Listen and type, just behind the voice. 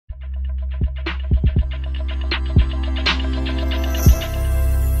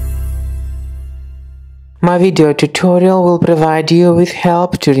My video tutorial will provide you with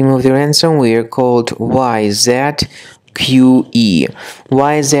help to remove the ransomware called Yzqe.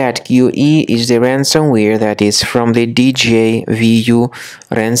 Yzqe is the ransomware that is from the DJVU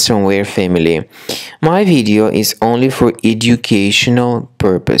ransomware family. My video is only for educational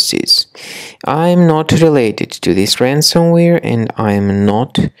purposes. I am not related to this ransomware and I am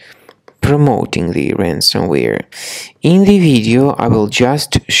not promoting the ransomware. In the video, I will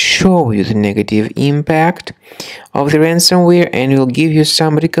just show you the negative impact of the ransomware and will give you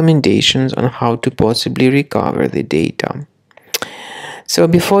some recommendations on how to possibly recover the data. So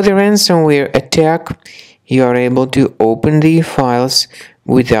before the ransomware attack, you are able to open the files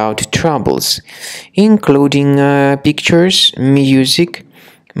without troubles, including pictures, music,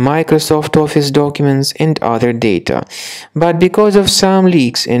 Microsoft Office documents and other data. But because of some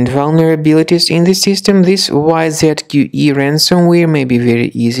leaks and vulnerabilities in the system, this Yzqe ransomware may be very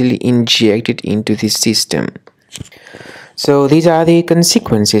easily injected into the system. So these are the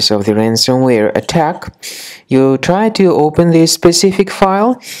consequences of the ransomware attack. You try to open this specific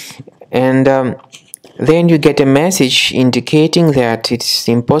file and then you get a message indicating that it's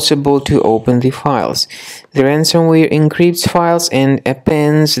impossible to open the files. The ransomware encrypts files and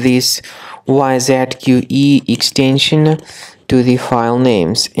appends this Yzqe extension to the file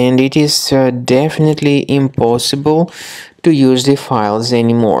names, and it is definitely impossible to use the files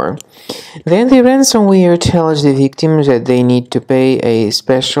anymore. Then the ransomware tells the victims that they need to pay a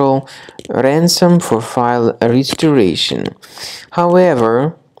special ransom for file restoration.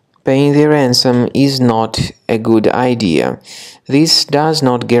 However, paying the ransom is not a good idea. This does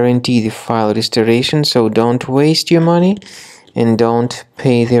not guarantee the file restoration, so don't waste your money and don't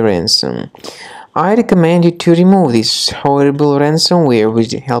pay the ransom. I recommend you to remove this horrible ransomware with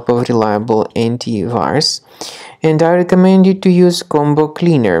the help of reliable antivirus, and I recommend you to use Combo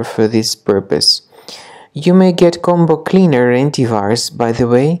Cleaner for this purpose. You may get Combo Cleaner Antivirus, by the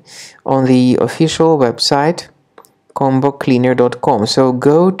way, on the official website combocleaner.com. So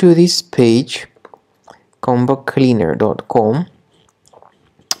go to this page, combocleaner.com,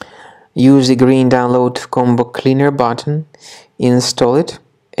 use the green download Combo Cleaner button, install it,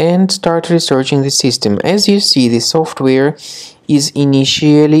 and start researching the system. As you see, the software is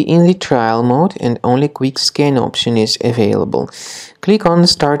initially in the trial mode and only quick scan option is available. Click on the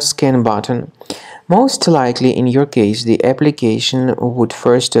Start Scan button. Most likely in your case, the application would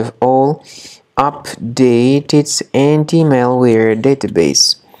first of all update its anti-malware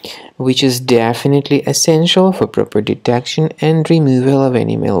database, which is definitely essential for proper detection and removal of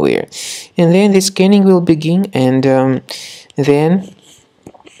any malware. And then the scanning will begin, and then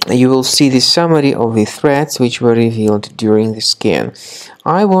you will see the summary of the threats which were revealed during the scan.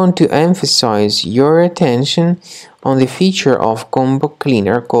 I want to emphasize your attention on the feature of Combo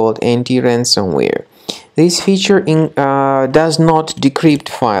Cleaner called anti-ransomware. This feature does not decrypt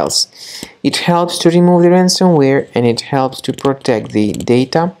files. It helps to remove the ransomware and it helps to protect the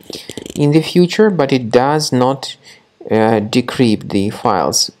data in the future, but it does not decrypt the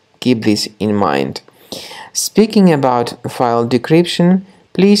files. Keep this in mind. Speaking about file decryption,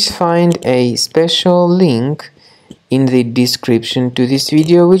 please find a special link in the description to this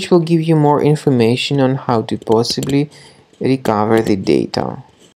video which will give you more information on how to possibly recover the data.